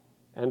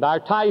And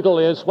our title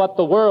is, What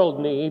the World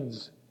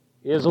Needs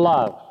is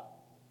Love.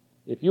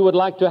 If you would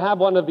like to have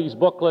one of these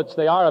booklets,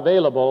 they are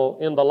available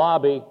in the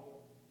lobby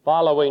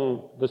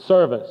following the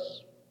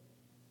service.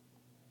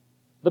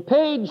 The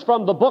page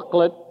from the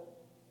booklet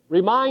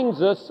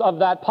reminds us of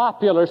that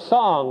popular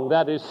song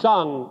that is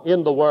sung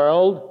in the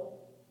world.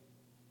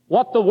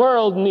 What the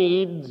world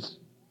needs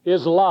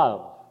is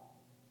love.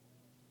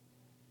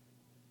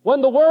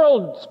 When the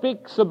world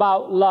speaks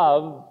about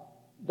love,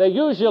 they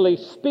usually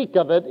speak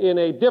of it in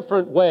a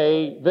different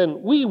way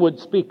than we would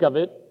speak of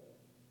it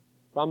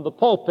from the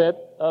pulpit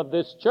of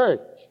this church.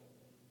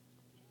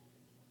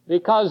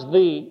 Because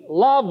the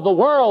love the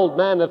world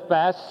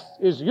manifests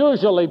is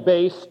usually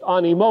based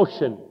on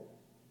emotion.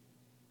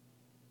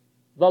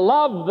 The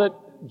love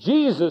that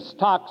Jesus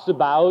talks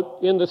about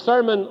in the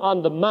Sermon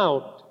on the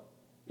Mount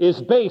is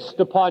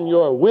based upon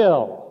your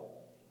will,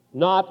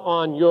 not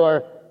on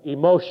your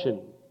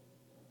emotion.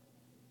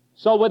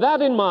 So with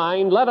that in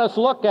mind, let us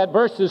look at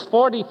verses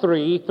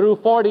 43 through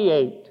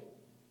 48,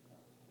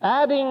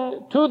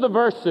 adding to the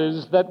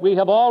verses that we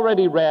have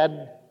already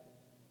read,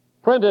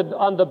 printed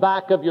on the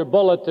back of your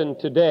bulletin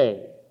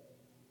today.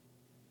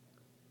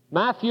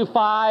 Matthew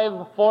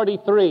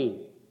 5:43.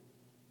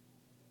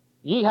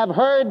 Ye have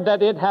heard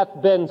that it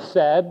hath been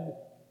said,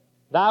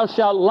 Thou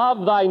shalt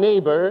love thy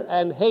neighbor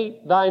and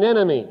hate thine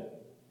enemy.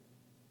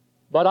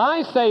 But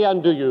I say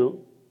unto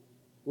you,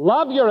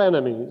 love your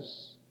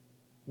enemies,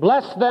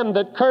 bless them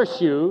that curse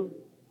you,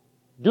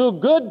 do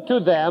good to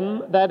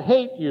them that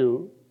hate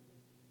you,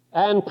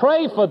 and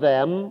pray for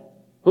them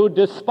who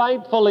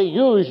despitefully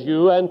use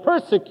you and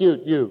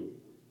persecute you.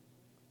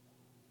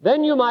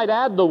 Then you might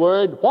add the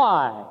word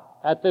why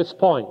at this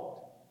point.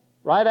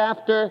 Right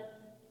after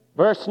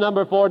verse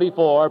number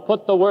 44,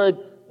 put the word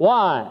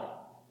why.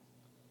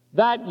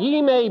 That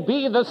ye may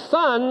be the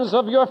sons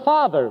of your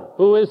Father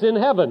who is in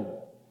heaven.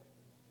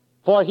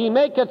 For he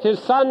maketh his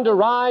sun to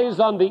rise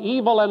on the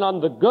evil and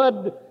on the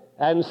good,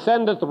 and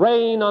sendeth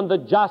rain on the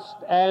just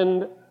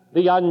and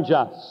the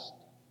unjust.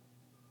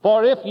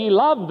 For if ye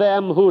love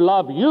them who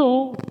love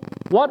you,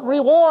 what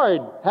reward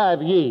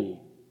have ye?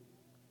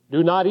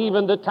 Do not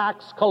even the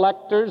tax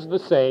collectors the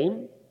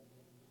same?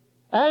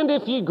 And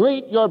if ye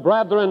greet your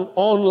brethren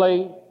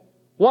only,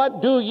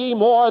 what do ye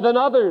more than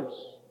others?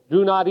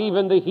 Do not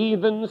even the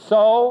heathen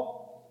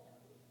so?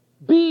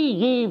 Be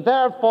ye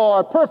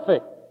therefore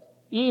perfect,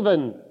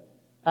 even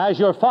as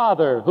your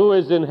Father who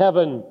is in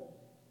heaven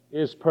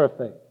is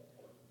perfect.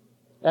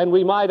 And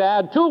we might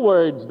add two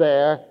words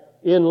there,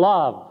 in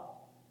love.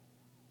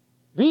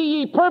 Be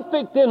ye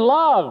perfect in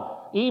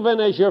love, even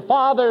as your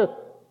Father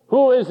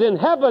who is in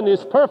heaven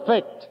is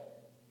perfect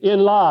in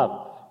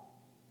love.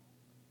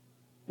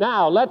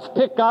 Now, let's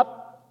pick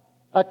up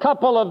a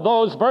couple of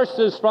those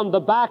verses from the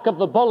back of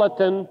the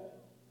bulletin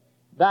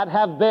that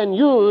have been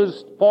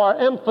used for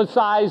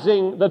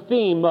emphasizing the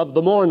theme of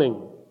the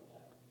morning.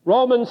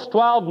 Romans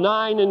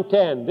 12:9 and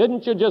 10.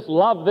 Didn't you just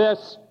love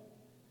this?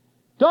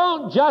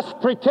 Don't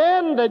just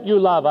pretend that you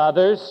love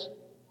others.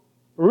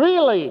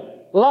 Really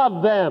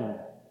love them.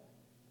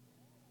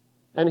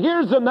 And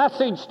here's a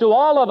message to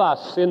all of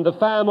us in the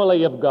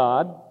family of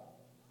God.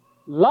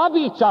 Love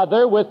each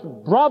other with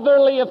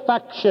brotherly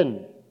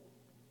affection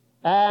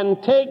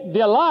and take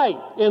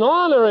delight in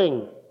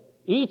honoring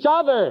each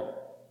other.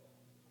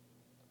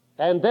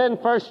 And then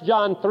 1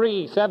 John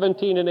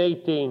 3:17 and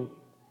 18.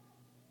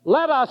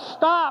 Let us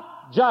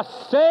stop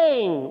just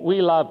saying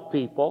we love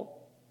people.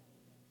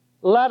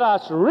 Let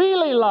us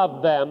really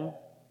love them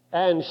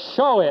and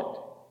show it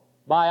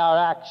by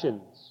our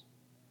actions.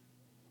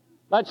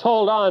 Let's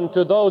hold on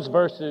to those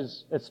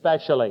verses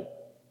especially.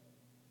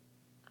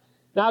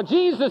 Now,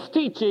 Jesus'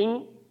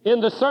 teaching in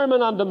the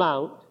Sermon on the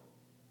Mount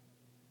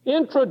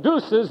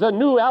introduces a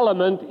new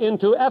element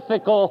into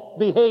ethical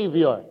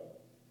behavior.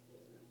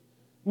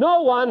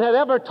 No one had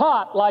ever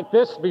taught like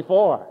this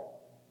before.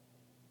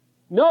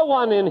 No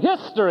one in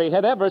history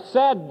had ever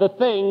said the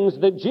things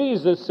that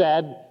Jesus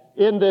said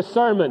in this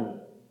sermon.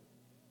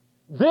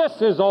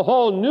 This is a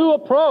whole new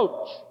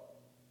approach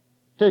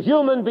to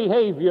human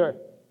behavior,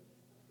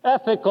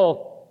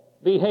 ethical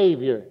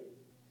behavior.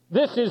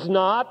 This is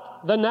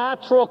not the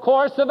natural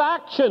course of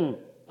action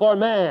for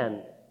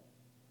man,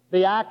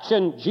 the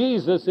action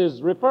Jesus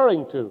is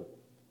referring to.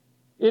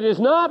 It is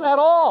not at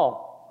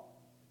all.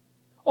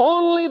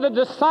 Only the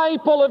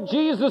disciple of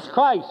Jesus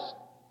Christ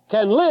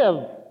can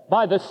live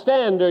by the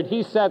standard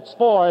he sets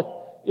forth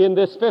in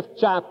this 5th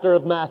chapter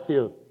of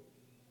Matthew.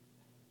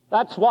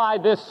 That's why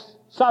this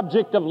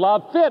subject of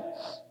love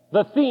fits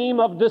the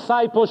theme of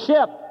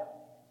discipleship,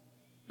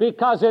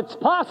 because it's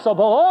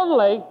possible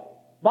only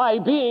by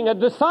being a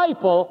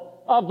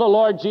disciple of the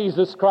Lord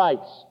Jesus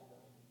Christ.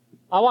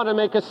 I want to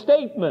make a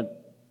statement.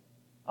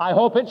 I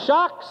hope it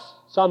shocks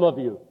some of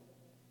you.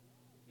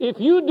 If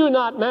you do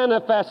not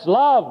manifest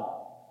love,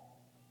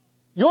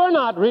 you're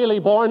not really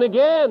born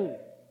again.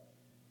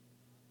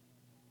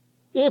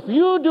 If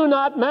you do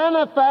not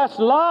manifest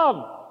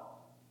love,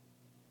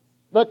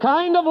 the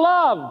kind of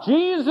love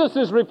Jesus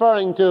is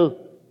referring to,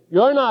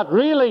 you're not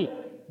really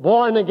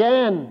born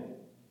again.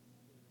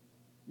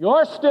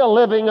 You're still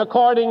living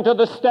according to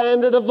the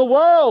standard of the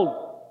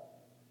world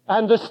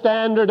and the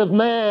standard of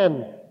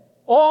man.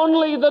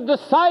 Only the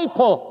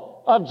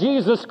disciple of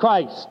Jesus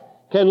Christ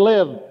can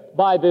live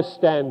by this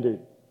standard.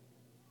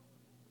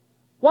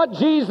 What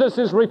Jesus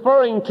is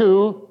referring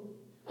to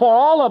for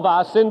all of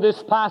us in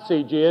this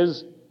passage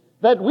is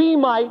that we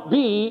might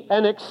be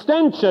an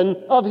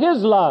extension of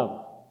His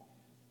love.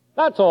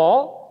 That's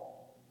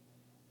all.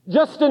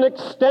 Just an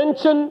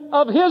extension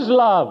of His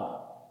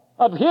love,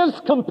 of His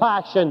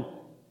compassion,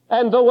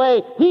 and the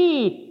way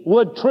He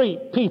would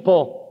treat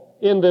people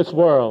in this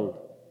world.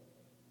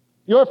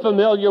 You're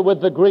familiar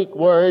with the Greek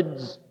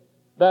words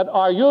that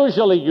are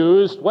usually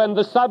used when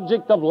the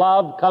subject of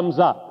love comes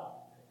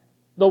up.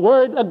 The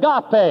word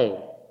agape,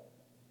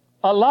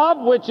 a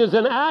love which is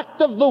an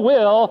act of the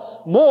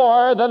will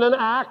more than an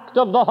act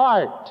of the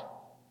heart.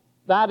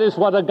 That is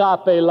what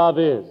agape love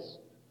is.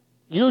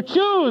 You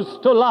choose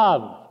to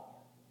love.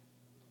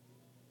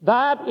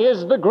 That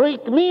is the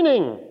Greek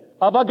meaning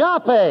of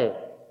agape.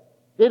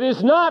 It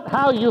is not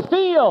how you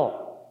feel.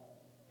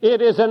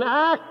 It is an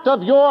act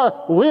of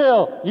your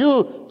will.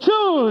 You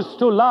choose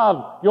to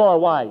love your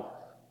wife.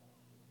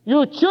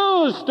 You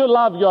choose to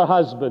love your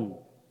husband.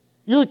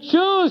 You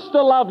choose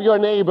to love your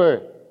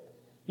neighbor.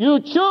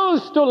 You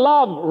choose to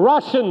love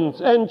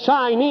Russians and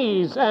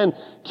Chinese and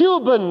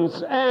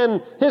Cubans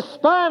and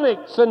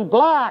Hispanics and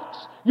blacks.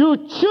 You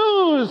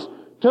choose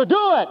to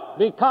do it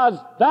because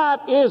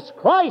that is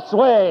Christ's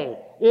way.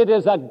 It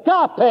is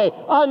agape,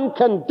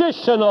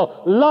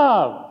 unconditional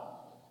love.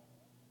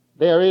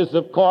 There is,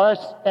 of course,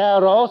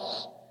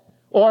 eros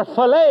or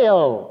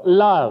phileo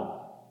love.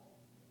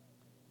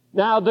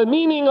 Now, the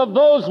meaning of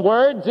those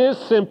words is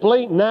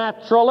simply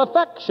natural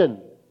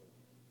affection.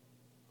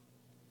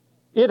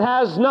 It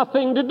has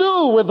nothing to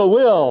do with the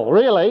will,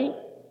 really.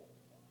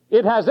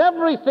 It has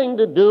everything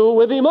to do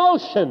with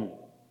emotion.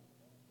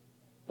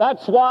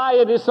 That's why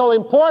it is so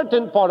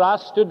important for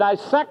us to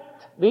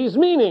dissect these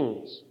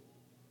meanings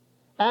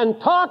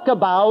and talk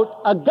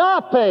about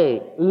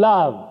agape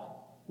love,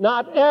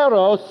 not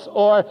eros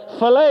or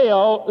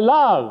phileo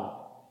love.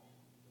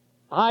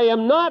 I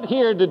am not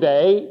here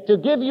today to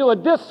give you a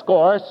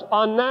discourse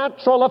on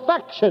natural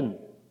affection.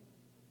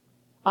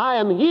 I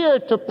am here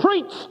to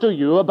preach to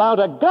you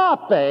about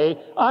agape,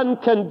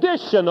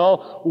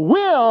 unconditional,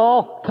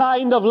 will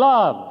kind of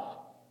love.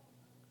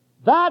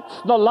 That's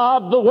the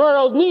love the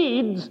world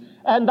needs,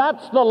 and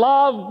that's the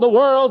love the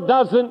world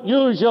doesn't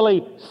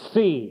usually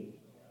see.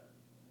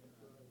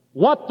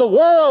 What the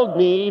world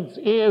needs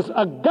is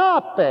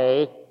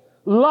agape,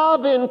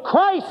 love in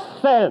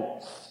Christ's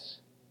sense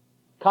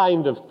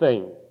kind of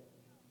thing.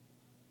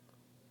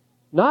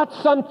 Not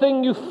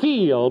something you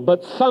feel,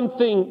 but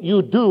something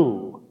you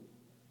do.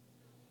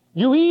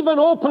 You even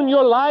open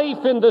your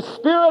life in the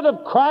Spirit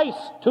of Christ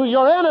to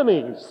your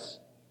enemies.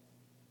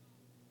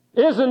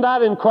 Isn't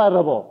that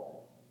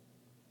incredible?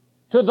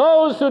 To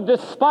those who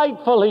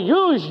despitefully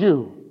use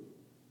you,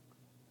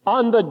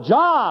 on the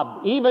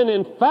job, even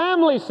in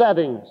family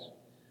settings,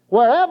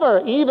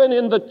 wherever, even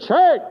in the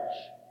church,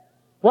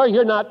 where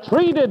you're not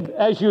treated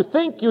as you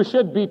think you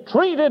should be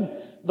treated,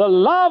 the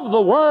love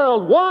the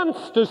world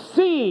wants to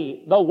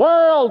see, the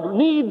world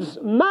needs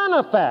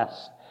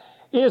manifest,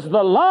 is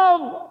the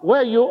love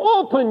where you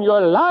open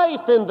your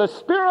life in the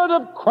Spirit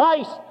of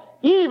Christ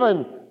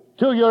even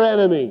to your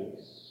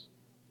enemies.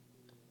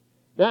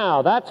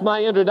 Now, that's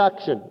my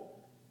introduction.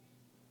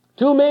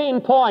 Two main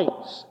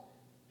points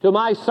to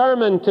my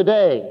sermon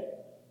today.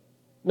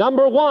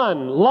 Number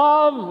one,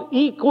 love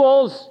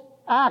equals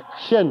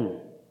action.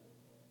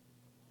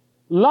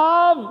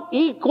 Love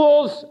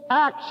equals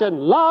action.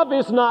 Love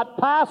is not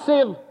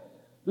passive.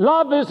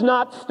 Love is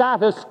not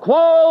status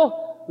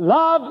quo.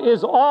 Love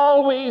is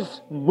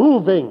always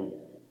moving.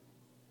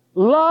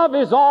 Love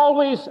is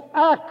always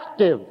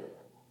active.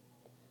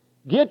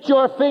 Get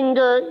your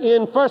finger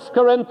in 1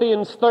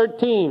 Corinthians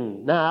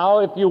 13 now,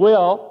 if you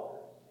will,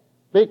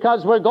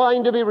 because we're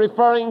going to be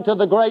referring to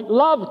the great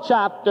love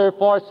chapter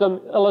for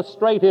some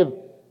illustrative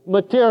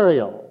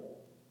material.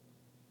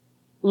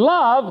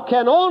 Love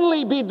can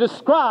only be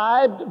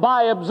described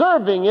by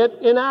observing it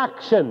in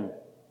action.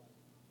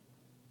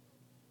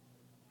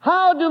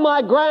 How do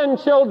my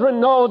grandchildren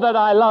know that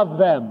I love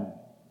them?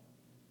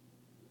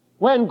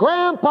 When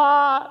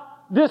Grandpa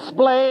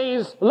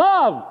displays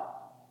love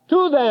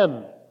to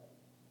them.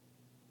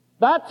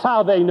 That's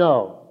how they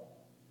know.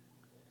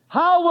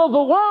 How will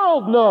the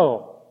world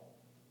know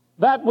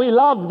that we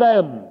love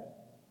them?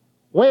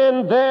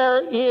 When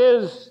there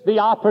is the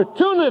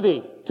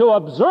opportunity to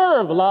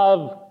observe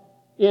love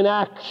in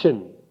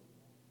action.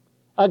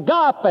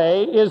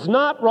 Agape is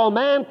not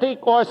romantic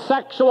or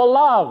sexual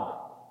love.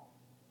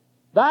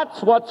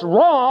 That's what's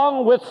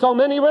wrong with so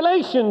many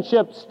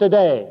relationships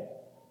today.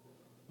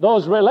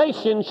 Those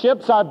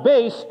relationships are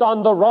based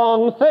on the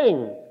wrong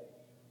thing.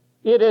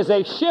 It is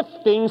a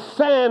shifting,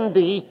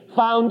 sandy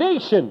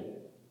foundation.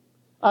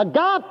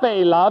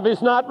 Agape love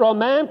is not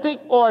romantic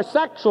or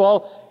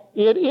sexual.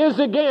 It is,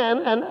 again,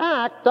 an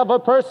act of a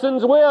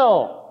person's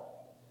will.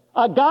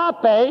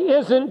 Agape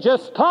isn't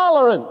just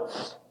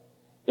tolerance.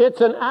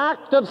 It's an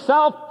act of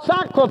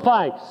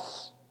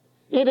self-sacrifice.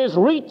 It is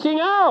reaching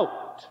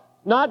out,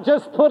 not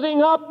just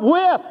putting up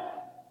with.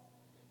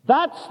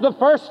 That's the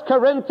 1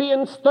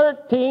 Corinthians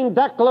 13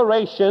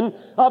 declaration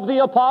of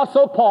the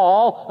Apostle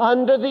Paul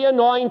under the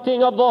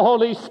anointing of the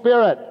Holy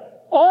Spirit.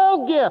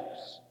 All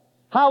gifts,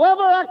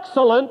 however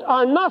excellent,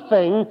 are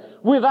nothing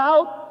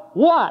without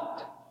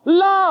what?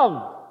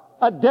 Love.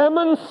 A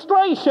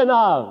demonstration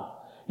of.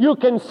 You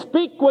can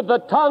speak with the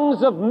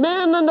tongues of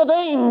men and of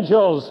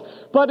angels,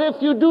 but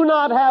if you do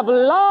not have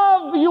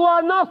love, you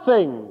are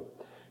nothing.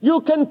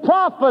 You can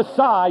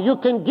prophesy, you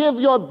can give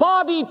your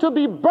body to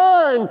be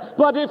burned,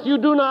 but if you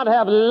do not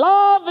have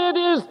love, it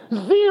is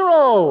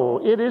zero.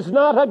 It is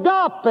not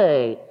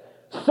agape,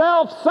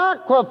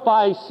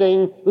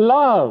 self-sacrificing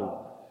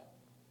love.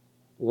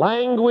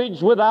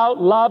 Language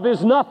without love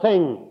is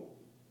nothing,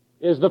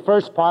 is the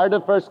first part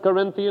of 1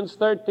 Corinthians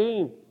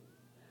 13.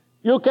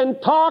 You can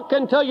talk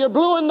until you're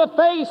blue in the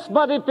face,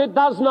 but if it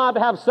does not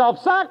have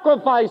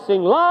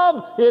self-sacrificing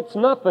love, it's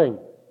nothing.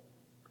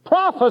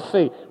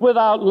 Prophecy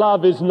without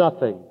love is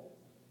nothing.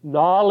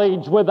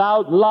 Knowledge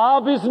without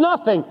love is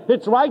nothing.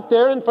 It's right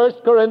there in 1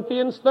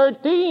 Corinthians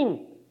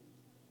 13.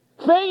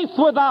 Faith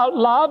without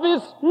love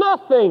is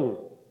nothing.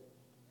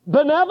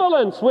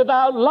 Benevolence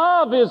without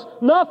love is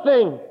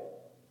nothing.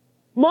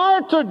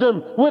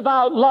 Martyrdom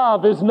without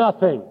love is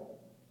nothing.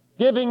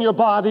 Giving your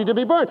body to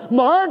be burned.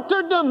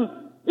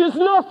 Martyrdom is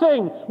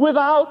nothing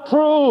without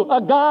true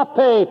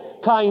agape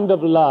kind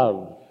of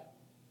love.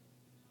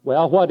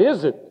 Well, what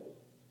is it?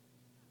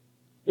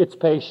 It's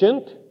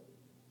patient.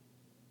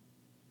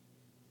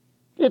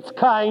 It's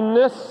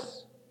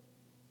kindness.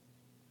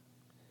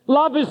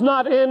 Love is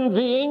not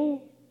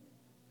envying.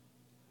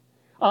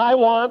 I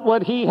want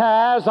what he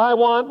has, I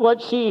want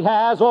what she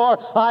has, or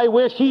I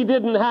wish he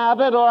didn't have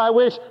it, or I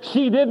wish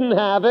she didn't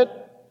have it.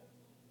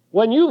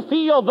 When you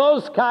feel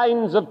those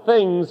kinds of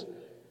things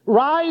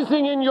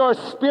rising in your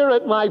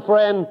spirit, my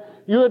friend,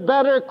 you had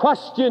better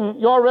question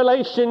your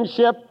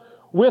relationship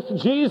with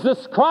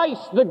Jesus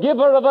Christ, the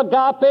giver of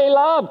agape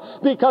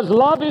love, because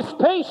love is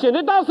patient.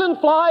 It doesn't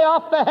fly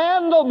off the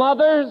handle,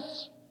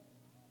 mothers.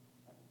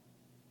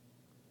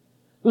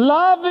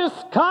 Love is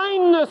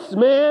kindness,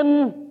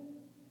 men.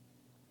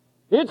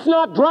 It's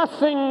not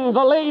dressing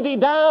the lady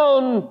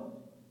down.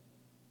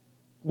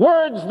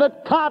 Words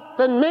that cut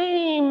and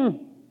maim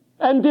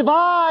and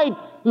divide.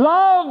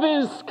 Love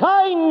is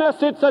kindness.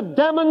 It's a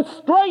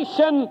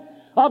demonstration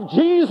of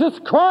Jesus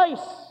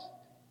Christ,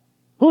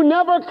 who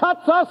never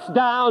cuts us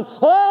down,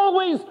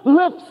 always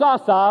lifts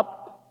us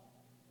up.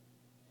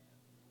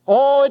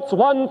 Oh, it's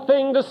one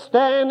thing to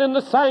stand in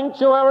the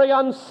sanctuary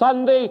on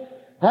Sunday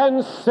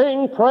and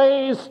sing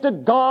praise to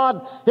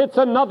God. It's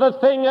another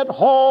thing at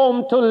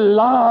home to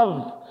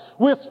love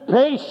with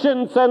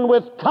patience and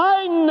with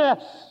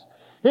kindness.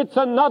 It's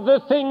another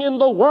thing in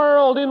the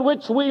world in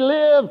which we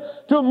live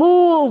to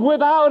move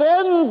without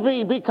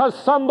envy because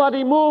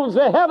somebody moves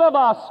ahead of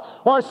us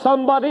or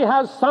somebody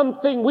has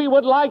something we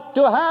would like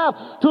to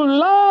have. To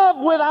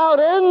love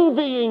without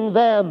envying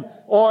them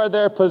or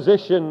their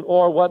position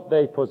or what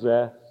they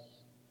possess.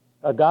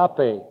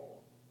 Agape.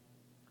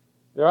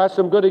 There are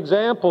some good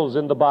examples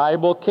in the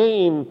Bible.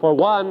 Cain, for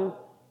one.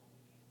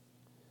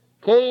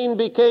 Cain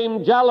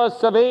became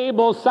jealous of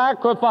Abel's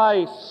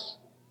sacrifice.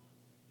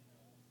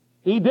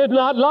 He did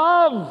not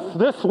love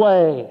this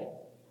way.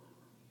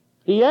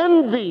 He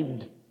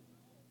envied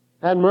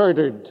and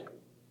murdered.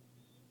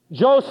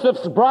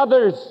 Joseph's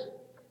brothers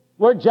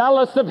were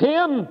jealous of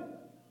him,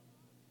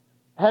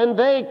 and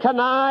they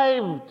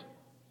connived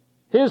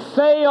his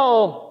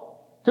sale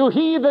to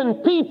heathen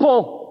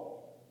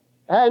people,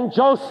 and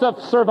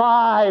Joseph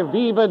survived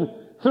even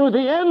through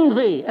the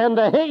envy and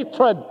the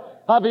hatred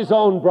of his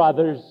own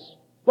brothers.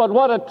 But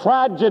what a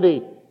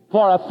tragedy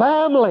for a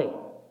family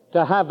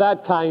to have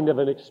that kind of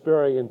an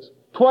experience.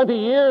 20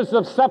 years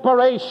of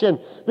separation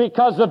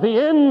because of the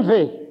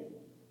envy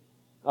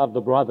of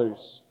the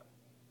brothers.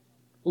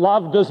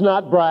 Love does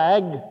not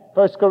brag.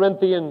 1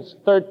 Corinthians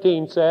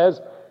 13 says,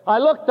 I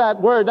looked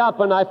that word up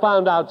and I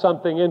found out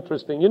something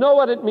interesting. You know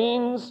what it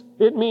means?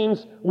 It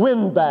means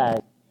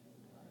windbag.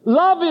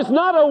 Love is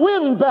not a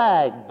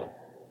windbag.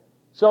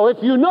 So if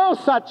you know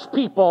such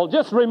people,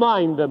 just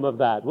remind them of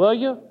that, will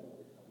you?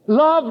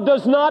 Love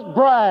does not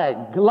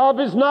brag. Love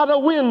is not a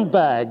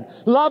windbag.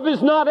 Love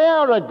is not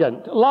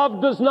arrogant.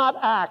 Love does not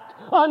act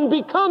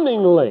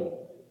unbecomingly.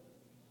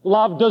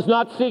 Love does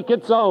not seek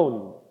its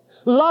own.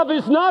 Love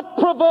is not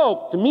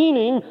provoked,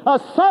 meaning a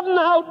sudden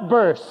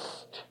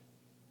outburst.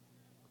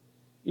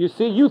 You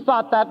see, you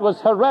thought that was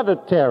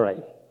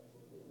hereditary.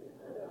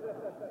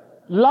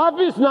 Love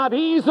is not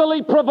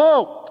easily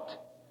provoked.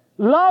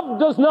 Love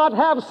does not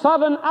have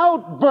sudden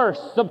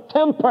outbursts of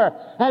temper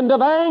and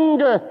of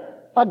anger.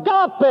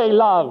 Agape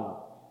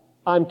love,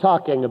 I'm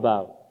talking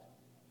about.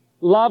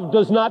 Love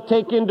does not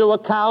take into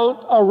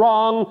account a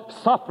wrong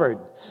suffered.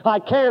 I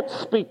can't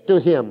speak to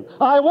him.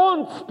 I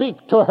won't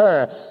speak to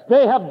her.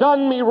 They have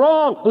done me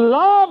wrong.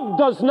 Love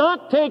does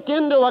not take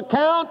into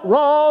account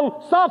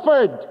wrong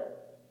suffered.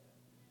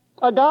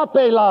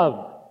 Agape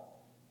love.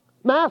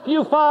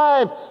 Matthew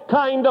 5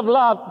 kind of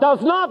love.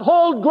 Does not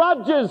hold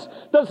grudges.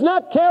 Does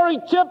not carry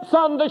chips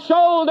on the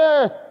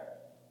shoulder.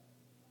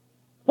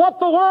 What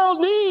the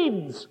world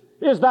needs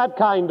is that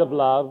kind of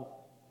love.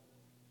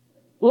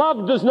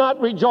 Love does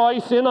not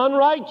rejoice in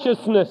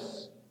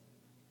unrighteousness.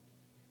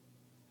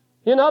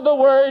 In other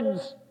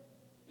words,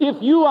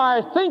 if you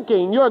are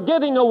thinking you're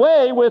getting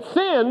away with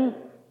sin,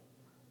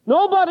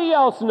 nobody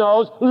else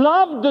knows.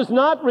 Love does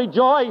not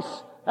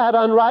rejoice at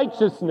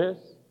unrighteousness.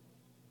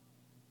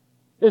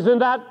 Isn't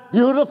that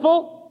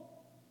beautiful?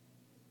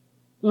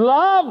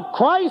 Love,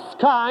 Christ's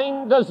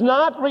kind, does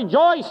not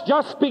rejoice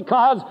just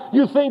because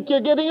you think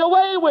you're getting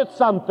away with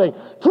something.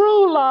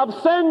 True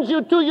love sends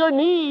you to your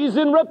knees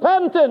in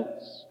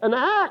repentance, an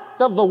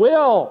act of the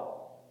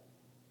will.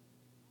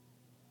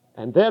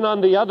 And then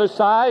on the other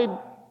side,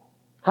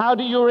 how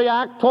do you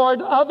react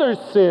toward other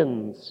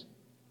sins?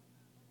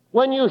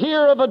 When you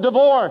hear of a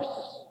divorce,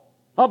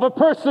 of a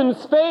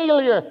person's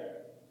failure,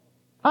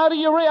 how do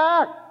you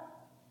react?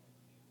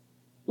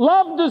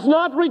 Love does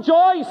not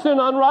rejoice in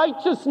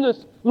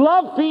unrighteousness.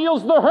 Love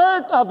feels the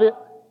hurt of it.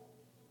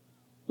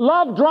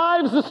 Love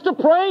drives us to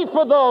pray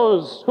for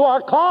those who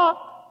are caught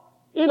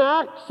in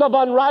acts of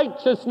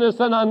unrighteousness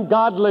and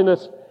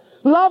ungodliness.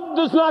 Love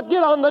does not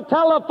get on the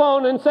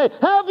telephone and say,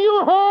 have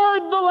you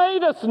heard the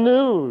latest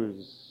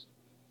news?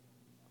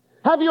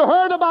 Have you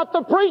heard about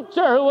the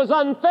preacher who was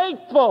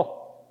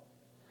unfaithful?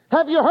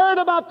 Have you heard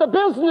about the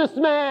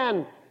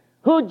businessman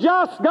who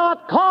just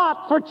got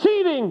caught for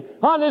cheating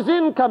on his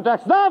income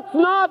tax? That's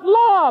not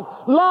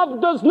love.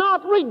 Love does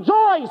not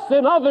rejoice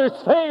in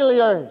others'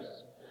 failures.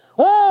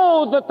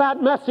 Oh,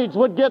 that message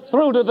would get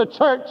through to the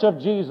church of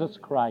Jesus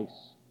Christ.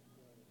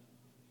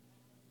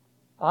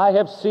 I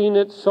have seen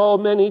it so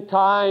many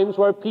times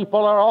where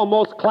people are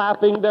almost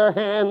clapping their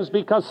hands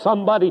because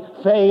somebody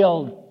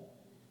failed.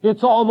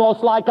 It's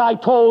almost like, I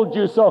told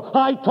you so,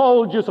 I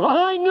told you so,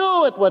 I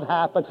knew it would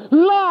happen.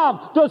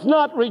 Love does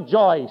not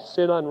rejoice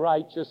in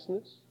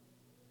unrighteousness.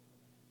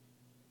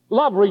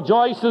 Love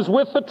rejoices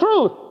with the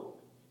truth.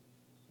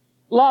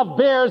 Love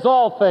bears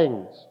all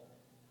things.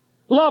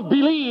 Love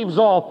believes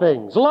all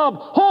things. Love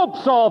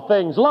hopes all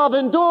things. Love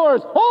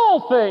endures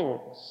all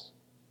things.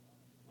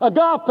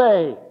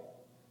 Agape,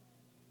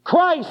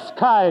 Christ's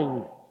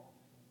kind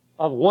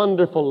of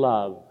wonderful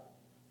love.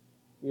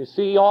 You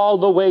see, all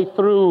the way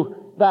through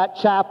that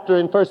chapter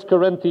in 1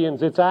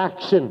 Corinthians, it's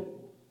action,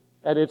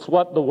 and it's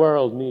what the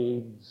world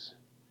needs.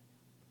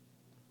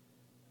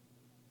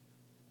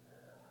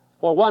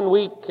 For 1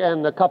 week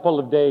and a couple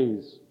of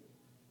days,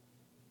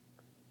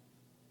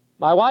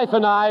 my wife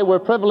and I were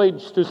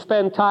privileged to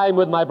spend time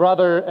with my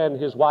brother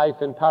and his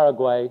wife in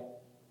Paraguay,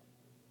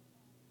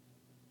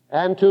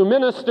 and to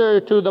minister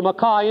to the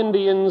Macaw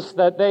Indians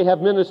that they have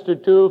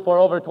ministered to for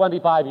over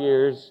 25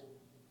 years,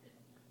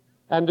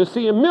 and to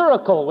see a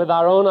miracle with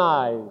our own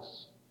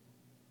eyes.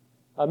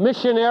 A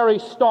missionary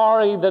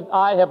story that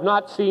I have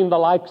not seen the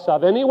likes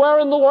of anywhere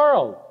in the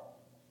world.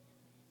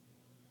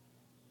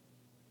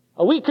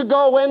 A week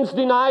ago,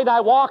 Wednesday night,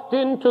 I walked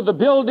into the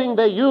building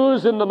they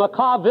use in the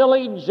Macaw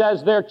village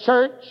as their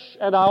church,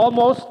 and I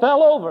almost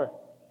fell over.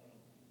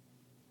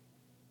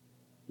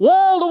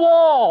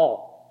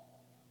 Wall-to-wall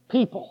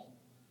people.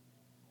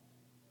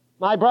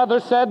 My brother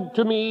said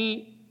to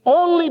me,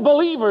 only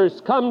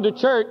believers come to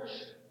church.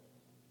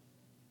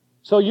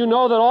 So you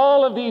know that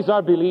all of these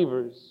are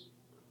believers.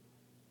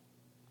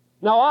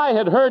 Now, I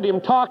had heard him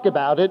talk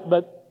about it,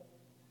 but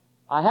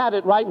I had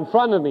it right in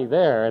front of me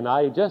there, and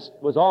I just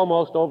was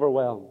almost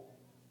overwhelmed.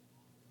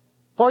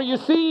 For you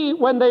see,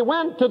 when they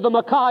went to the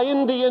Macaw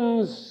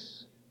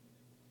Indians,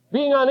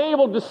 being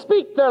unable to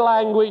speak their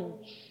language,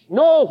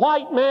 no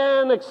white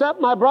man except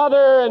my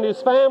brother and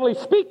his family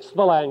speaks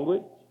the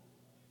language,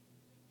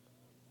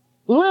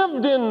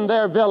 lived in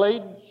their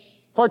village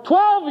for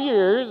 12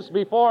 years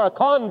before a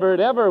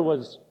convert ever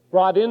was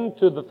brought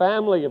into the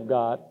family of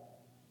God,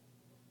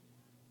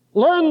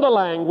 learned the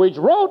language,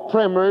 wrote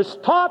primers,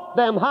 taught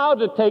them how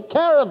to take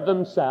care of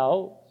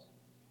themselves.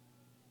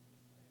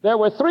 There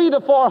were 300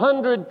 to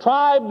 400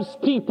 tribes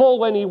people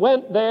when he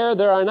went there.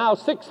 There are now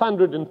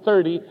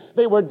 630.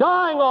 They were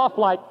dying off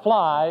like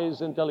flies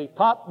until he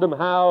taught them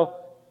how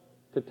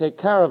to take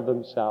care of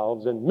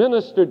themselves and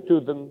ministered to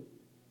them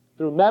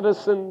through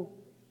medicine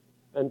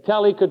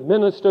until he could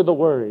minister the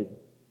word.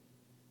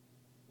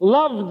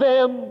 Loved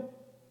them,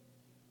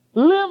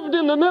 lived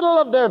in the middle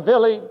of their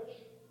village,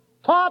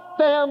 taught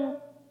them,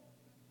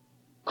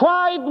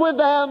 cried with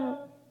them,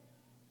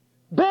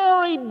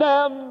 buried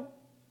them,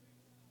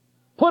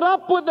 put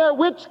up with their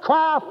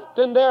witchcraft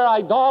and their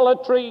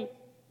idolatry,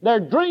 their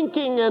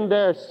drinking and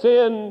their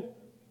sin.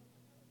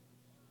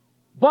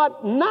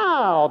 But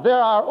now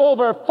there are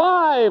over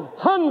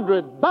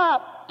 500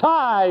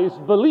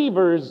 baptized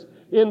believers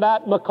in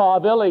that Macaw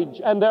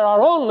village, and there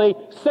are only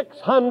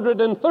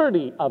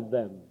 630 of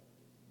them.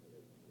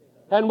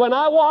 And when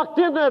I walked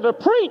in there to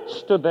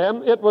preach to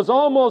them, it was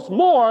almost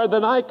more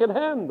than I could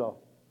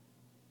handle.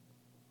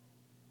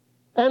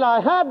 And I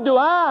had to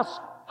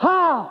ask,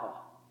 how?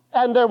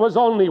 And there was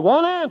only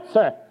one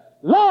answer: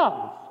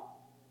 love.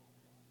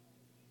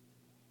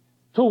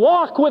 to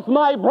walk with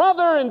my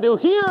brother and to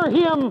hear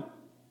him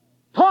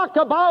talk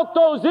about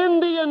those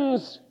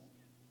Indians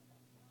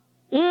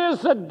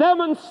is a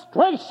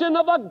demonstration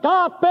of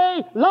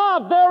agape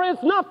love. There is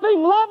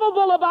nothing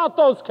lovable about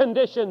those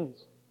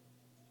conditions.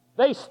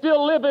 They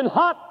still live in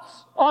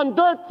huts on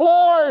dirt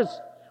floors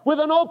with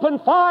an open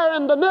fire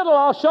in the middle.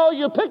 I'll show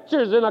you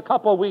pictures in a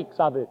couple weeks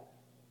of it.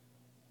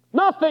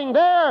 Nothing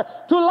there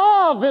to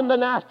love in the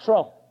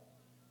natural.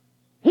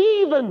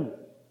 Heathen.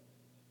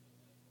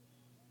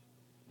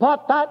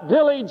 But that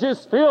village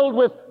is filled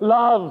with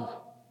love.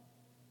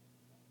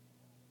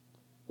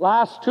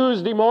 Last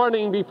Tuesday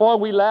morning, before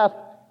we left,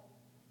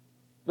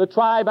 the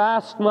tribe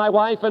asked my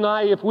wife and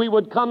I if we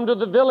would come to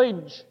the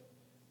village.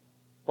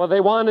 Well,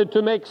 they wanted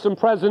to make some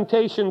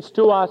presentations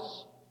to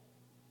us.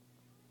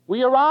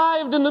 We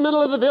arrived in the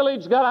middle of the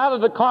village, got out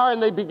of the car,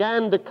 and they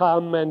began to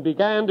come and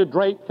began to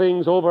drape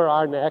things over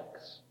our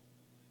necks.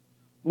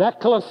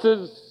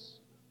 Necklaces,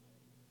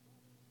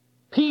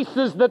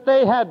 pieces that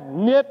they had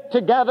knit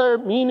together,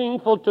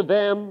 meaningful to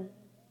them.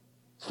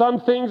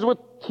 Some things with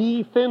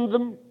teeth in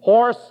them,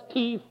 horse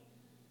teeth,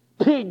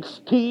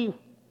 pig's teeth.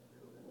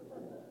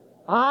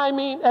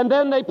 And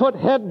then they put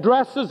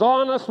headdresses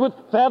on us with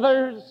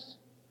feathers.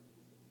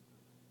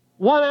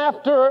 One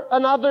after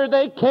another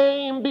they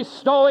came,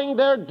 bestowing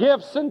their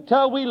gifts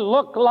until we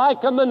looked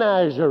like a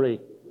menagerie.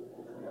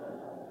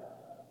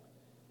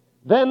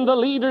 Then the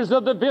leaders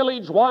of the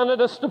village wanted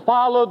us to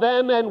follow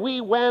them, and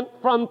we went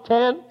from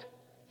tent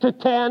to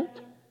tent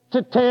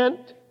to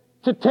tent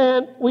to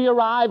tent. We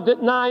arrived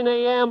at 9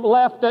 a.m.,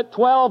 left at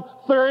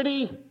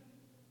 12:30.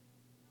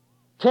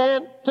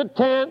 Tent to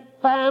tent,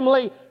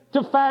 family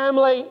to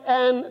family,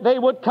 and they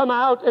would come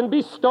out and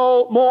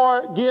bestow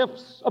more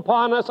gifts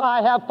upon us.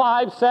 I have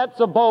 5 sets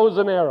of bows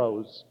and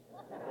arrows.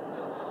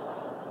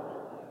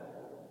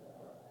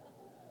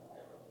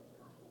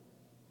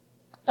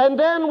 And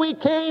then we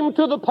came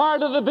to the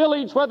part of the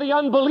village where the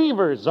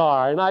unbelievers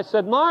are. And I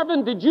said,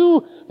 Marvin, did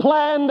you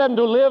plan them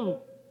to live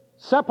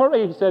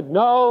separate? He said,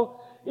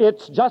 no,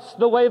 it's just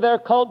the way their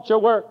culture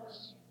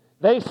works.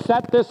 They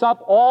set this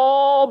up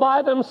all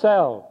by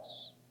themselves.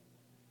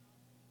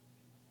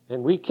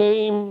 And we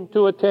came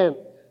to a tent.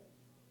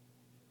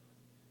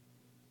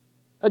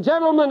 A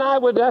gentleman I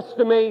would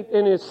estimate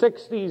in his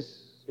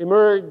 60s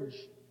emerged.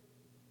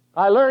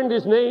 I learned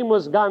his name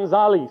was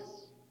Gonzales,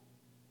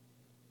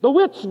 the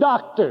witch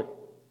doctor.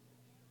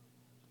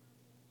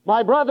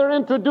 My brother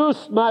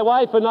introduced my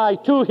wife and I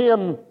to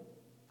him,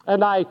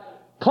 and I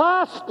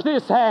clasped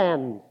his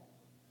hand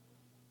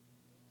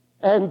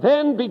and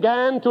then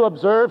began to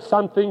observe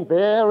something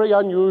very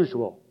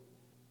unusual.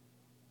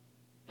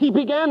 He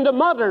began to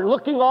mutter,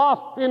 looking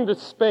off into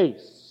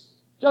space,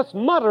 just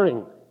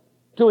muttering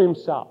to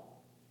himself.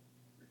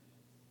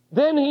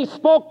 Then he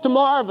spoke to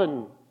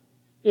Marvin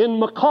in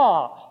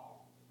macaw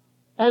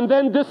and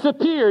then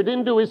disappeared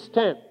into his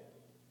tent.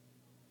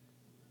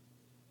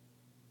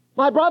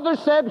 My brother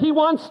said he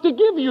wants to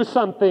give you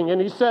something,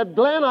 and he said,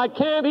 Glen, I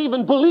can't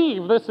even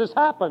believe this is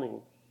happening.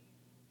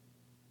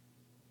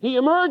 He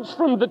emerged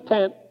from the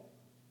tent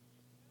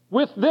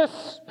with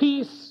this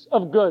piece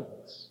of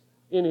goods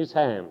in his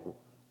hand.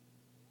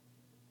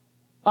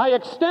 I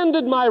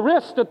extended my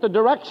wrist at the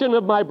direction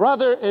of my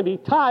brother, and he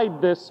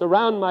tied this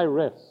around my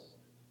wrist.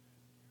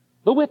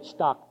 The witch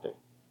doctor.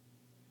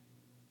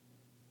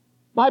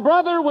 My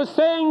brother was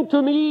saying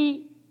to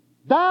me,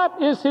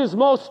 that is his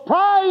most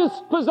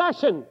prized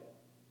possession.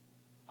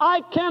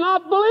 I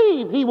cannot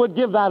believe he would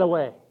give that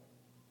away.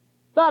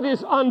 That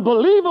is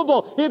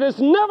unbelievable. It has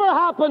never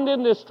happened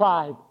in this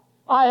tribe.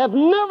 I have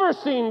never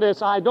seen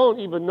this. I don't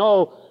even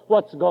know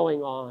what's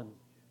going on.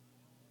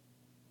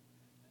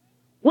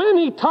 When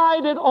he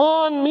tied it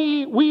on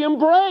me, we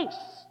embraced.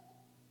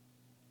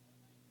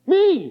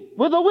 Me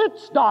with a witch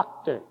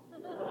doctor.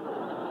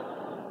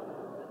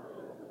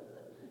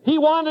 He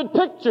wanted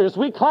pictures.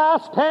 We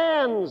clasped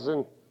hands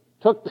and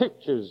took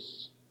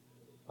pictures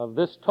of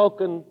this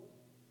token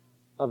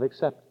of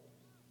acceptance.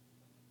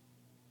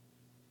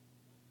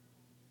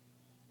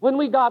 When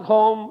we got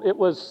home, it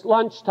was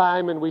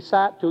lunchtime, and we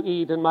sat to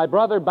eat, and my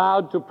brother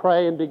bowed to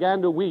pray and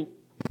began to weep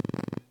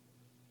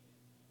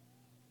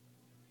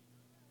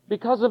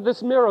because of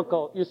this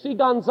miracle. You see,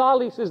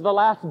 Gonzales is the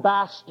last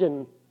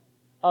bastion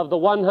of the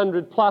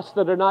 100 plus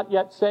that are not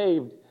yet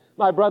saved.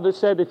 My brother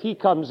said if he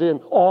comes in,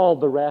 all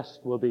the rest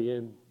will be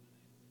in.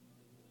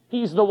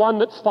 He's the one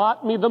that's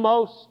fought me the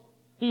most.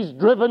 He's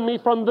driven me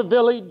from the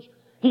village.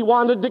 He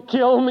wanted to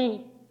kill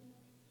me.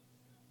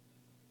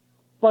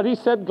 But he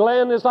said,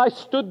 Glen, as I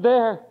stood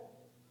there,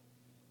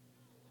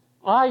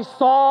 I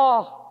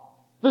saw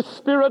the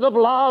spirit of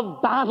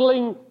love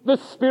battling the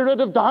spirit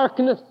of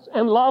darkness,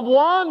 and love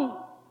won.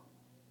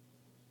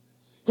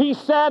 He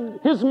said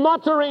his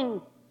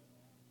muttering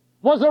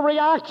was a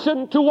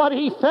reaction to what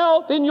he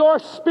felt in your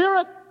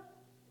spirit.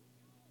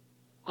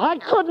 I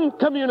couldn't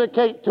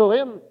communicate to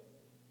him.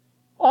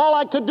 All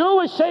I could do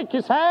was shake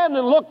his hand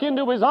and look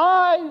into his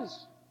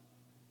eyes.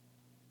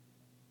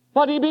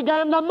 But he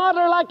began to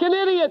mutter like an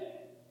idiot.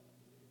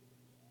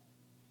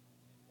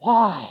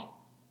 Why?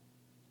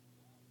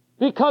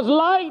 Because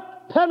light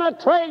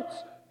penetrates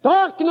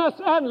darkness,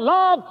 and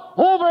love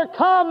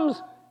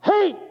overcomes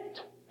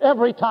hate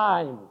every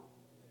time.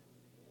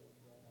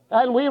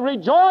 And we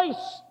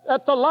rejoice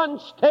at the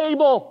lunch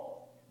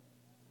table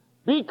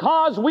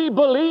because we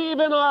believe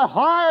in our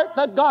heart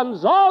that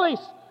Gonzales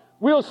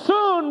will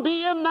soon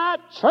be in that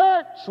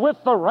church with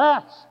the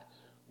rest,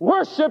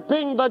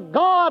 worshiping the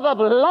God of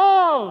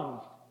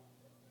love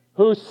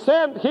who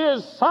sent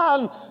His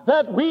Son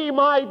that we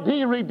might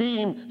be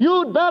redeemed.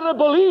 You'd better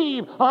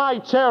believe I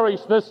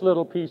cherish this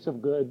little piece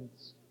of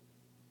goods.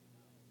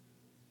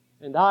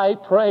 And I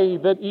pray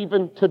that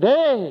even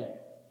today,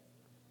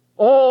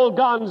 old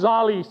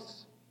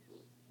Gonzales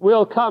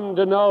will come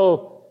to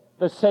know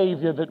the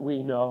Savior that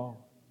we know.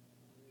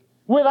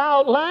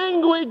 Without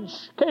language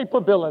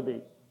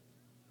capability.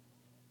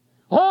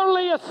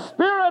 Only a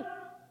spirit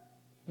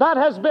that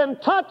has been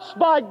touched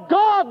by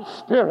God's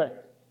Spirit.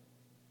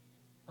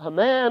 A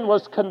man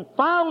was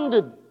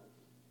confounded,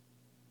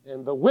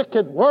 and the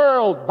wicked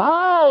world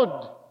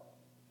bowed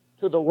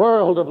to the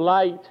world of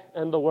light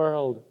and the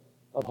world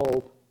of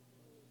hope.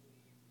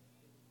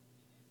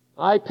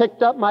 I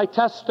picked up my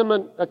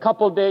Testament a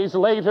couple days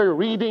later,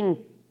 reading,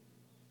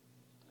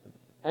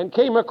 and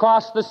came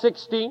across the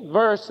 16th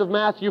verse of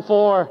Matthew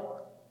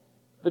 4,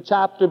 the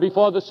chapter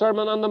before the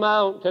Sermon on the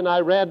Mount, and I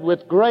read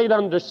with great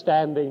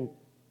understanding.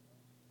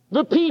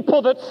 The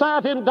people that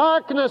sat in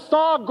darkness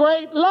saw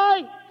great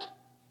light,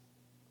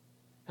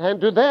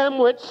 and to them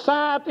which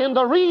sat in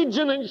the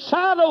region and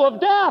shadow of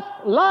death,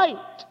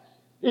 light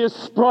is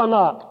sprung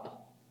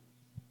up.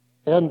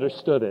 I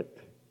understood it.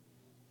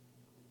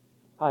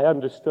 I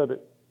understood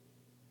it.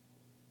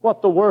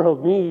 What the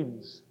world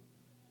needs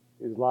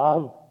is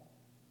love.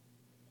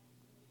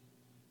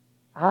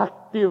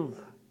 Active,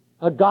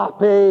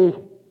 agape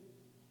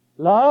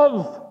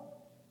love.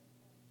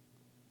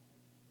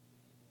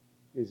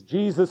 Is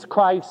Jesus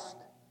Christ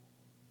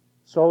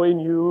so in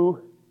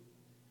you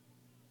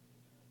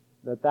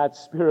that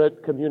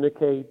Spirit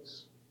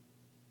communicates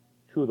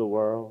to the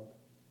world?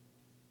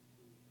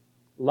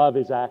 Love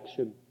is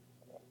action.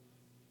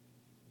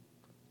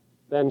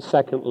 Then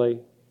secondly,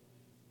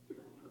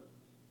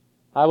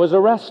 I was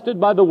arrested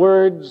by the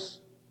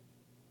words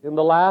in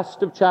the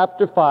last of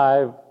chapter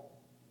 5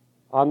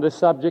 on the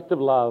subject of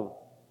love.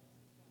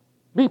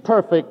 Be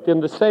perfect in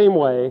the same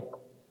way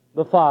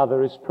the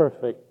Father is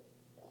perfect.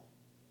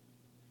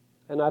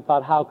 And I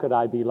thought, how could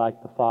I be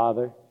like the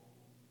Father?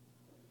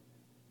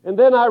 And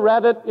then I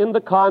read it in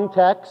the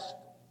context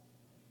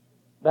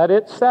that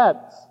it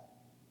sets.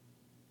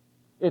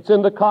 It's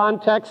in the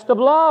context of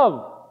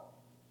love.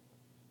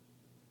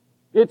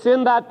 It's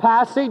in that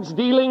passage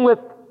dealing with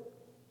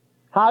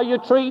how you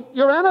treat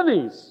your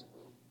enemies,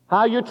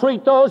 how you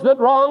treat those that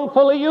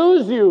wrongfully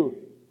use you.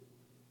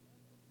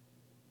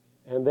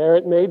 And there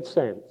it made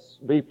sense.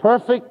 Be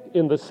perfect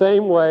in the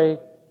same way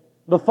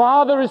the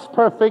Father is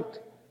perfect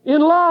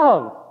in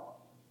love.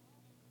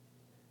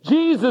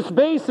 Jesus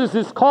bases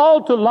his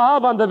call to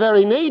love on the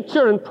very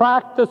nature and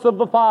practice of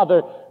the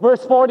Father.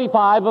 Verse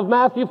 45 of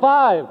Matthew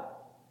 5.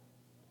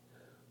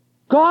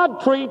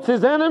 God treats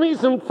his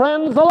enemies and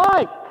friends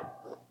alike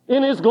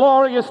in his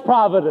glorious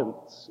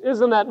providence.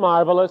 Isn't that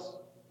marvelous?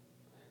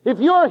 If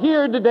you're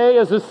here today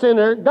as a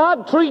sinner,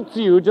 God treats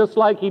you just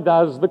like he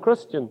does the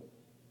Christian,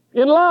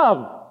 in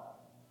love.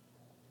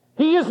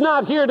 He is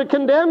not here to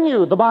condemn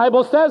you. The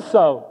Bible says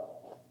so.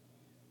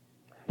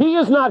 He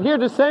is not here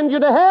to send you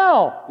to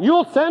hell.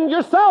 You'll send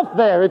yourself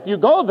there if you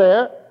go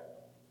there.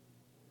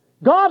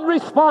 God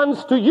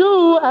responds to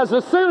you as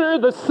a sinner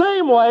the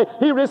same way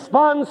he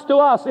responds to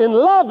us, in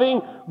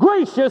loving,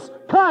 gracious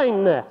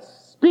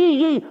kindness. Be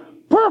ye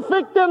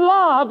perfect in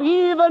love,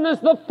 even as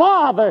the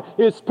Father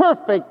is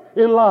perfect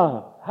in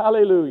love.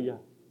 Hallelujah.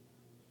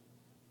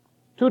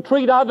 To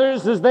treat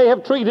others as they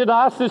have treated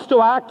us is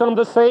to act on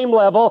the same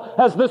level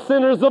as the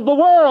sinners of the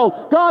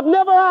world. God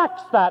never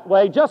acts that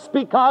way just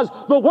because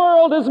the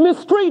world has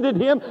mistreated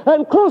him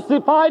and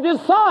crucified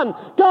his Son.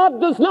 God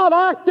does not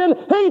act in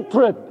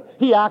hatred.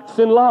 He acts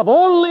in love,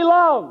 only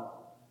love.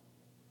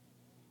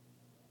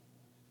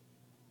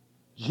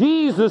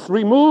 Jesus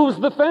removes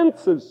the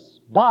fences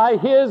by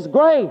his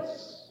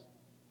grace.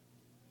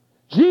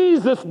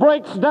 Jesus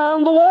breaks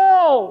down the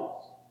walls.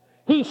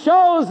 He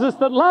shows us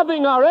that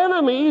loving our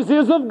enemies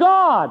is of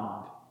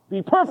God.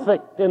 Be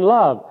perfect in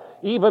love,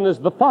 even as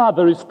the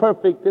Father is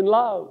perfect in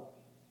love.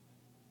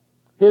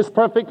 His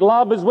perfect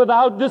love is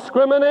without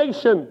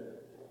discrimination.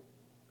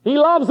 He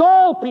loves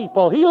all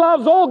people. He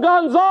loves old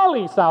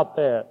Gonzales out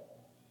there.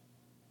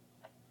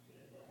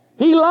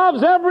 He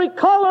loves every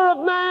color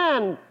of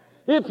man.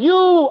 If you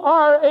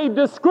are a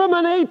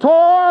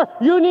discriminator,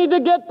 you need to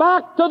get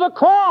back to the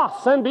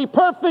cross and be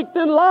perfect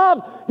in love,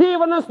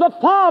 even as the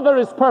Father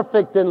is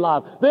perfect in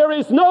love. There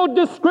is no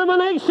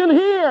discrimination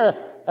here,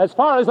 as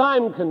far as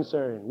I'm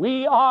concerned.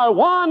 We are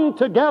one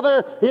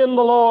together in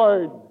the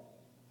Lord.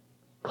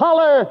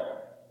 Color,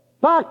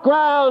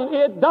 background,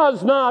 it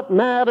does not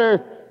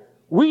matter.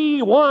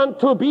 We want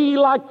to be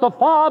like the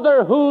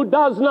Father who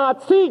does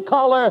not see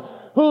color,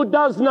 who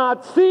does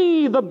not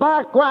see the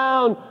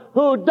background,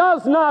 who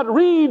does not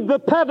read the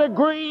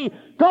pedigree.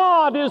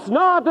 God is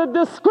not a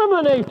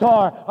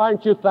discriminator.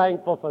 Aren't you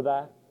thankful for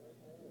that?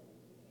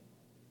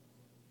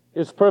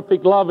 His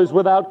perfect love is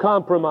without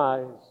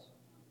compromise.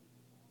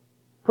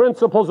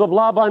 Principles of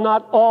love are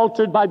not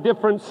altered by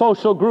different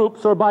social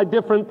groups or by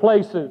different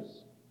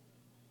places.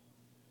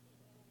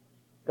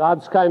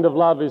 God's kind of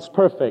love is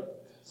perfect.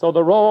 So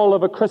the role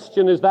of a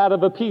Christian is that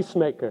of a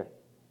peacemaker.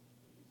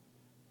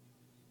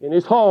 In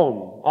his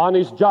home, on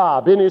his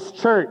job, in his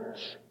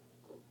church.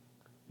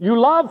 You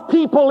love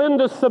people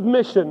into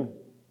submission.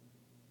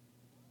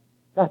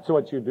 That's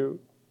what you do.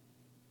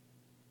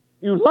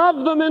 You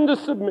love them into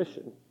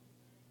submission.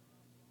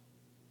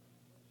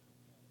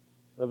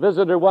 A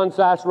visitor once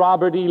asked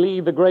Robert E. Lee,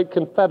 the great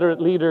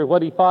Confederate leader,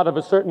 what he thought of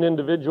a certain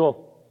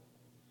individual.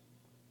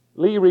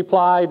 Lee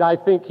replied, "I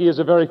think he is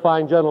a very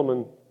fine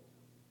gentleman."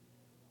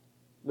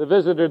 The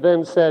visitor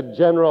then said,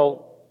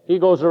 "General, he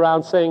goes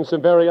around saying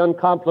some very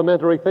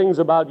uncomplimentary things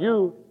about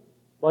you.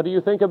 What do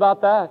you think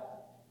about that?"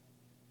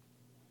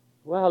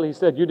 "Well," he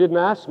said, "you didn't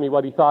ask me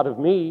what he thought of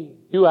me.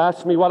 You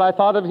asked me what I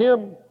thought of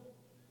him."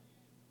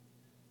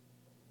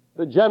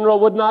 The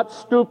general would not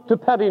stoop to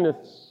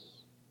pettiness.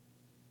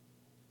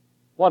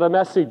 What a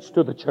message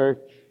to the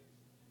church.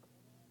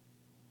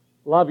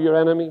 Love your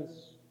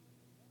enemies.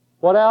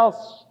 What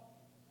else?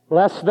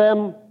 Bless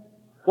them.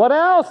 What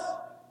else?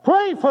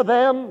 Pray for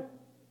them.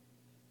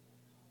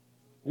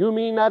 You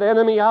mean that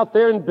enemy out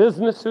there in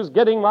business who's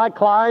getting my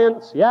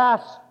clients?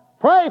 Yes.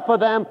 Pray for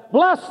them.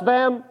 Bless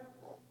them.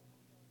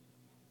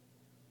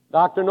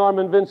 Dr.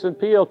 Norman Vincent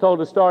Peale told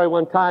a story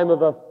one time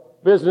of a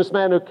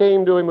businessman who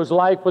came to him whose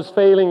life was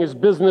failing, his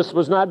business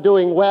was not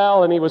doing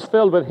well, and he was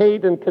filled with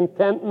hate and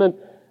contentment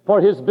for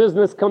his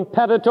business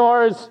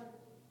competitors.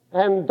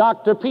 And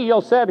Dr.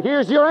 Peale said,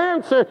 "Here's your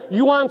answer.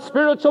 You want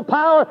spiritual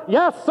power?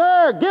 Yes,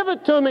 sir. Give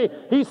it to me."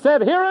 He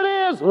said, "Here it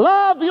is.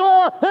 Love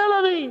your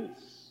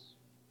enemies."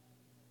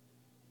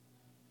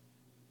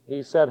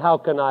 He said, "How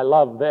can I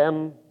love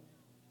them?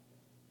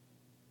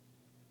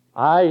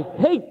 I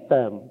hate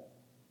them."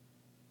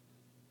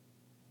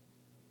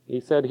 He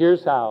said,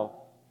 "Here's how.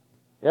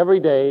 Every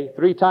day,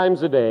 3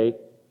 times a day,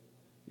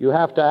 you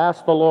have to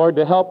ask the Lord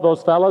to help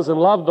those fellows and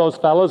love those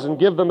fellows and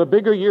give them a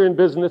bigger year in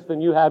business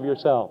than you have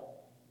yourself."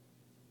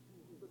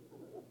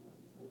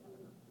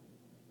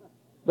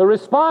 The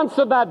response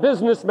of that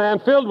businessman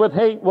filled with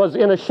hate was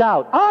in a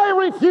shout, "I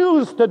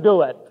refuse to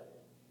do it."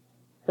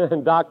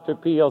 And Dr.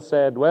 Peale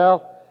said,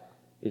 "Well,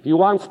 if you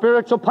want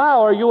spiritual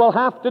power, you will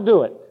have to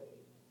do it."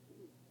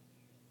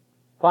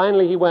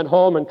 Finally, he went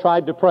home and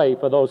tried to pray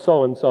for those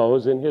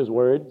so-and-sos, in his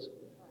words,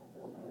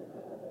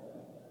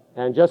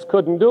 and just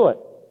couldn't do it.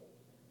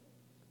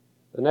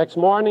 The next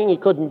morning, he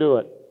couldn't do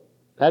it.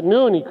 At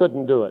noon, he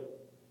couldn't do it.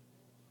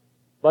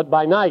 But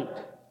by night,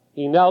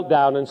 he knelt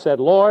down and said,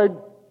 "Lord,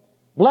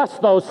 bless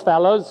those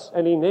fellows,"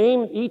 and he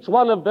named each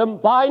one of them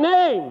by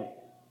name,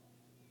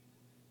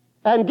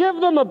 "and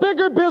give them a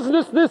bigger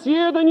business this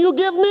year than you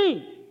give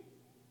me."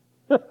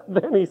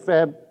 Then he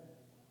said,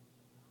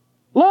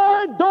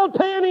 "Lord, don't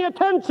pay any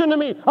attention to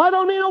me. I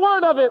don't need a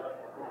word of it."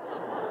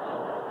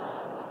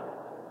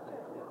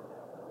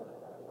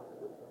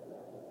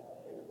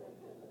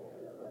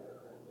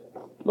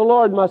 The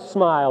Lord must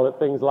smile at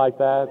things like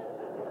that.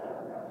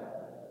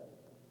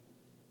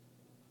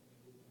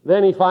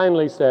 Then he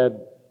finally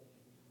said,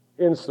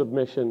 in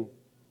submission,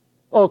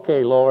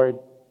 "Okay, Lord,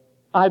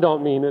 I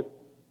don't mean it,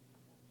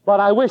 but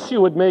I wish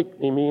you would make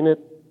me mean it."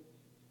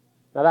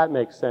 Now that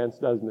makes sense,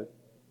 doesn't it?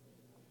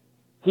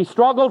 He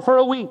struggled for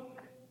a week.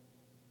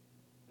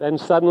 Then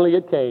suddenly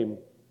it came.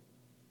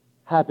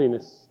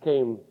 Happiness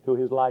came to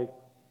his life.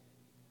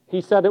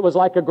 He said it was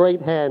like a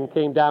great hand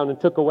came down and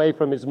took away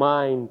from his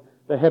mind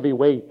the heavy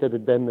weight that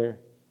had been there.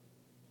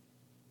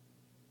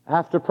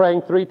 After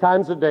praying 3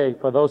 times a day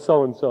for those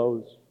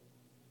so-and-sos,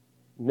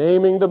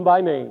 naming them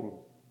by name,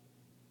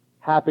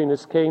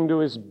 happiness came to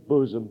his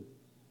bosom.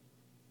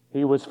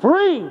 He was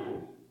free,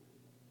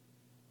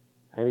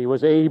 and he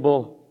was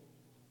able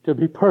to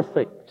be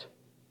perfect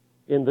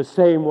in the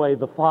same way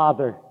the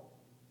Father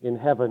in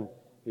heaven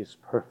is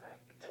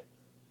perfect.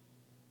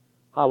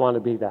 I want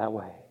to be that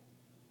way.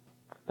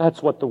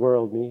 That's what the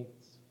world needs.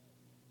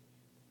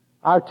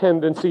 Our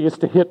tendency is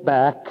to hit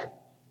back.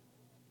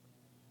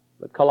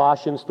 But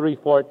Colossians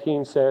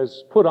 3:14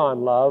 says, "Put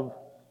on love.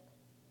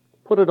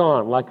 Put it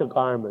on like a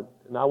garment."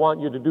 And I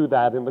want you to do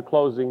that in the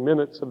closing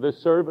minutes of this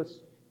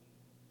service.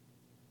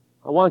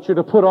 I want you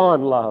to put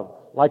on love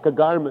like a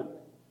garment.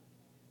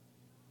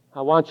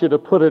 I want you to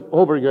put it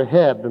over your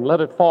head and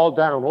let it fall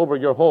down over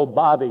your whole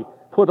body.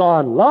 Put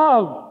on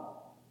love.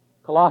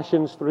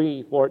 Colossians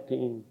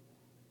 3:14.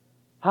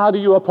 How do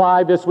you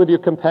apply this with your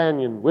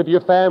companion, with your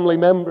family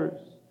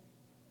members?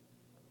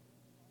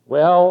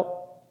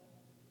 Well,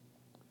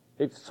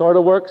 it sort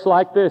of works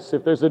like this.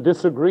 If there's a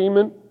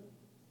disagreement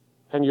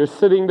and you're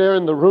sitting there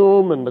in the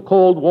room and the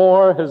Cold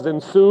War has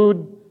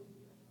ensued,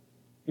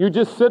 you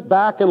just sit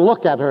back and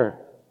look at her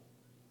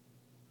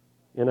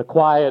in a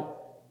quiet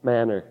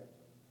manner,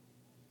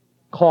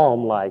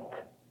 calm-like.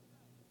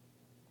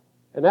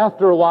 And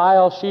after a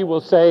while, she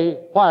will say,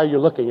 "Why are you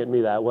looking at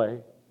me that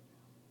way?"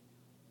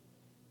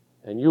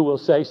 And you will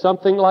say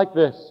something like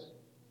this: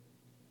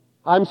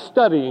 "I'm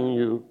studying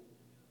you.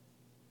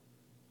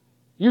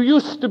 You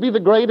used to be the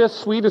greatest,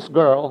 sweetest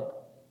girl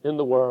in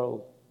the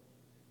world.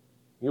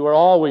 You were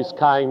always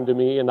kind to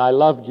me, and I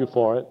loved you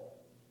for it.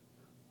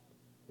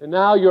 And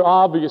now you're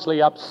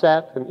obviously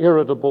upset and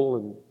irritable,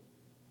 and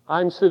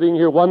I'm sitting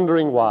here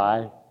wondering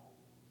why.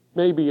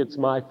 Maybe it's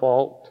my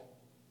fault.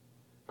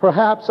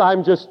 Perhaps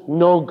I'm just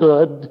no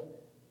good."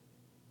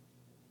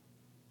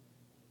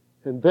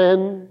 And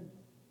then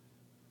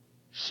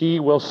she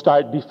will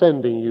start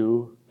defending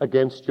you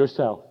against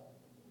yourself.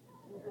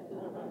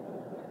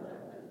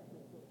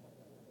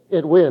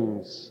 It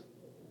wins.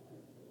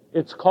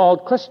 It's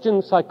called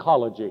Christian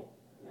psychology.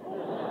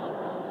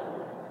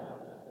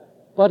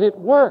 But it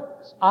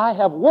works. I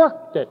have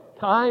worked it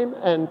time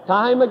and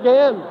time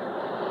again.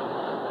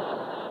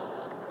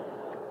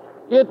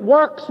 It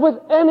works with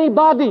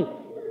anybody.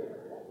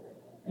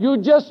 You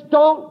just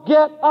don't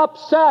get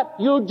upset.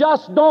 You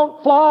just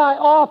don't fly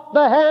off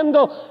the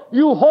handle.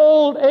 You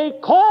hold a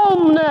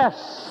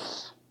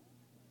calmness.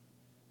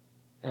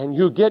 And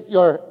you get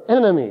your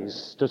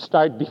enemies to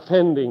start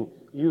defending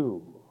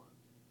you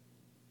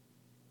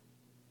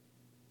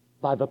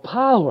by the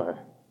power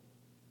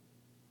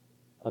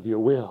of your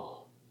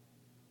will.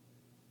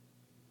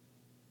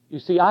 You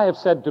see, I have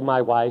said to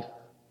my wife,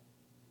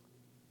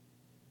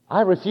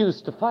 I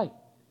refuse to fight.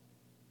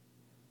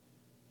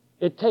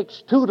 It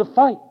takes two to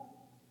fight,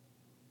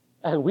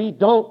 and we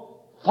don't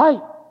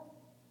fight.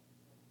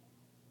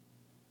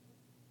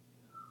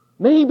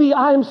 Maybe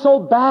I'm so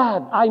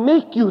bad I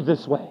make you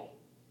this way.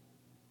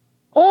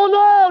 Oh,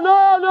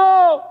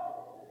 no.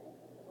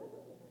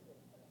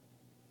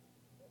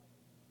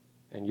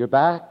 And you're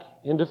back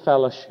into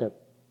fellowship.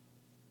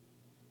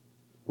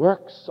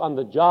 Works on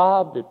the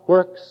job, it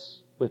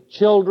works with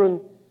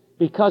children,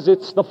 because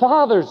it's the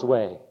Father's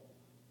way.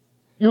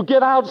 You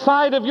get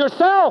outside of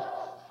yourself.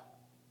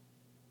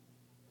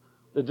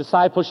 The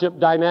Discipleship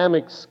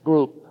Dynamics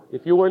group,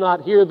 if you were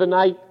not here the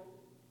night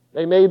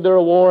they made their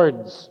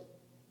awards,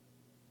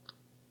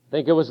 I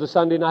think it was the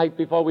Sunday night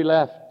before we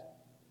left,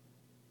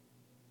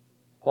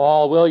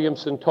 Paul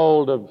Williamson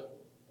told of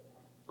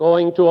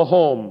going to a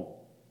home,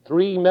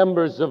 3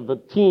 members of the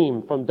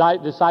team from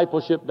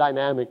Discipleship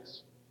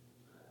Dynamics,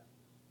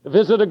 to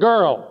visit a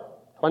girl,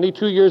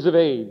 22 years of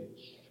age.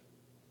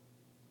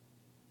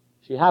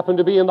 She happened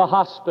to be in the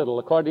hospital,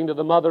 according to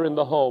the mother in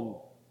the home.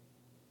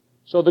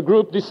 So the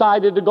group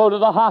decided to go to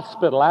the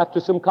hospital after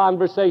some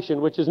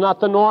conversation, which is not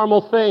the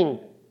normal thing.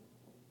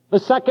 The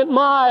second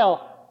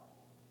mile,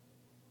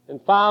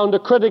 and found a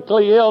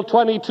critically ill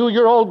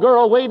 22-year-old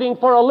girl waiting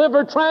for a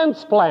liver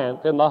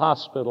transplant in the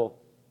hospital.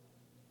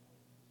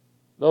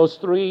 Those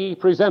 3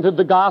 presented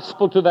the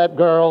gospel to that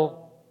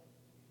girl.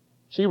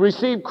 She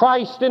received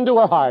Christ into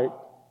her heart.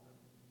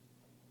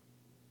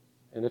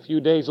 And a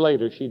few days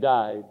later, she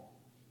died.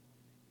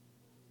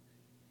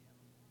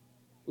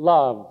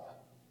 Love.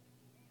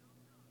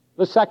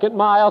 The second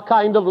mile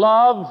kind of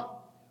love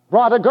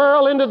brought a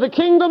girl into the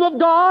kingdom of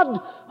God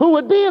who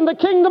would be in the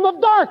kingdom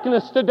of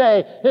darkness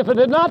today if it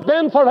had not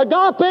been for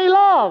agape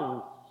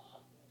love.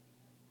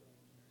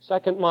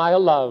 Second mile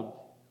love.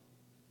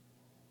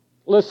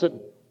 Listen,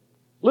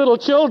 little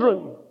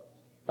children,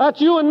 that's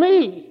you and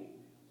me.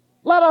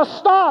 Let us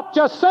stop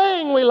just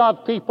saying we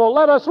love people.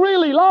 Let us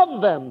really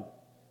love them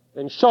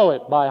and show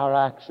it by our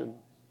action.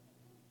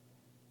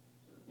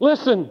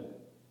 Listen,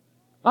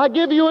 I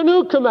give you a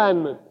new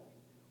commandment,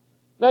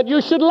 that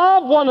you should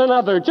love one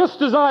another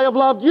just as I have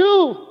loved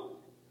you.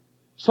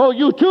 So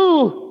you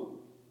too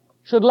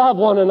should love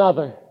one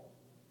another.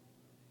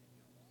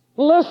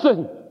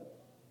 Listen,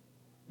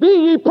 be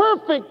ye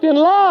perfect in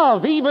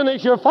love, even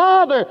as your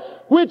Father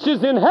which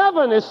is in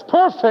heaven is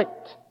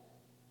perfect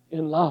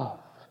in love.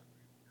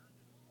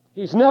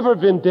 He's never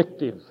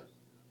vindictive.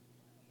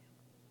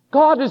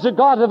 God is a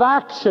God of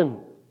action.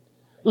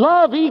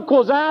 Love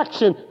equals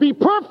action. Be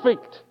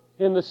perfect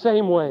in the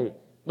same way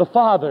the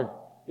Father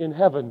in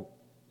heaven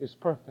is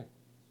perfect.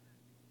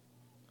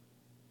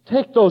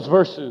 Take those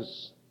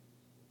verses,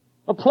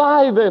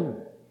 apply them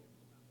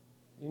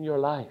in your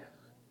life,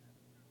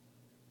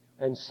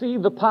 and see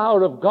the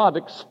power of God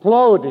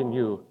explode in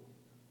you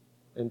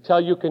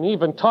until you can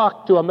even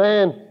talk to a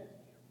man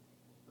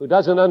who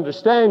doesn't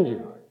understand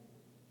you,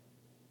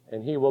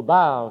 and he will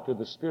bow to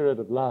the Spirit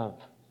of love,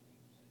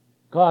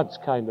 God's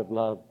kind of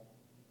love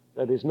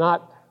that is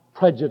not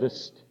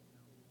prejudiced,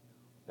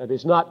 that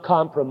is not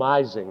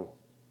compromising,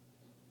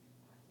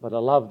 but a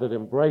love that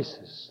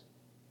embraces,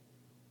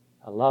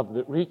 a love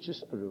that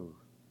reaches through,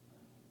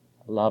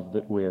 a love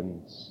that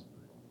wins.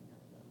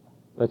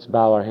 Let's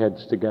bow our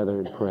heads together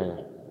in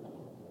prayer.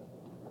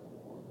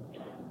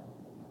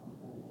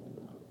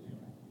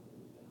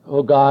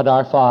 O God,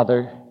 our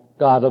Father,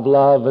 God of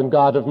love and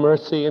God of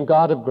mercy and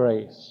God of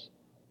grace,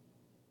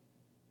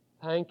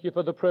 thank you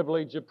for the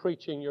privilege of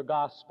preaching your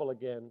gospel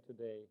again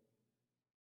today.